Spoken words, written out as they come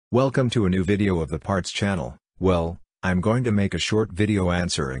Welcome to a new video of the Parts channel. Well, I'm going to make a short video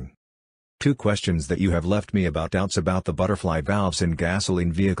answering two questions that you have left me about doubts about the butterfly valves in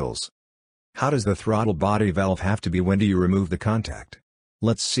gasoline vehicles. How does the throttle body valve have to be? When do you remove the contact?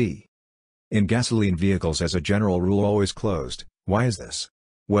 Let's see. In gasoline vehicles, as a general rule, always closed. Why is this?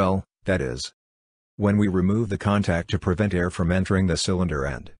 Well, that is, when we remove the contact to prevent air from entering the cylinder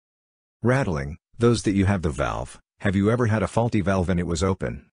and rattling. Those that you have the valve, have you ever had a faulty valve and it was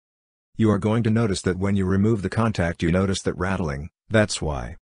open? You are going to notice that when you remove the contact you notice that rattling. That's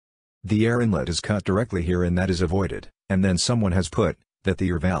why the air inlet is cut directly here, and that is avoided. And then someone has put that the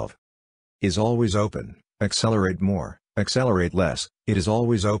air valve is always open. Accelerate more, accelerate less, it is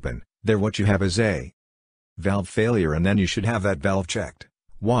always open. There what you have is a valve failure, and then you should have that valve checked.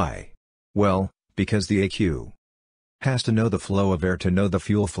 Why? Well, because the AQ has to know the flow of air to know the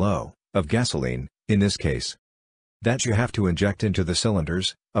fuel flow of gasoline, in this case, that you have to inject into the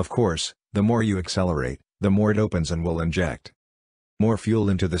cylinders. Of course, the more you accelerate, the more it opens and will inject more fuel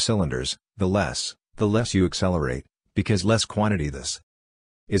into the cylinders. The less you accelerate, because less quantity. This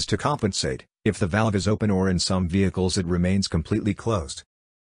is to compensate if the valve is open, or in some vehicles it remains completely closed.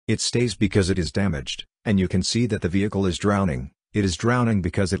 It stays because it is damaged, and you can see that the vehicle is drowning. It is drowning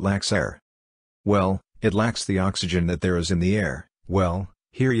because it lacks air. Well, it lacks the oxygen that there is in the air. Well,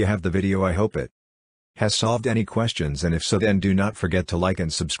 here you have the video. I hope it has solved any questions, and if so, then do not forget to like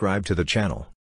and subscribe to the channel.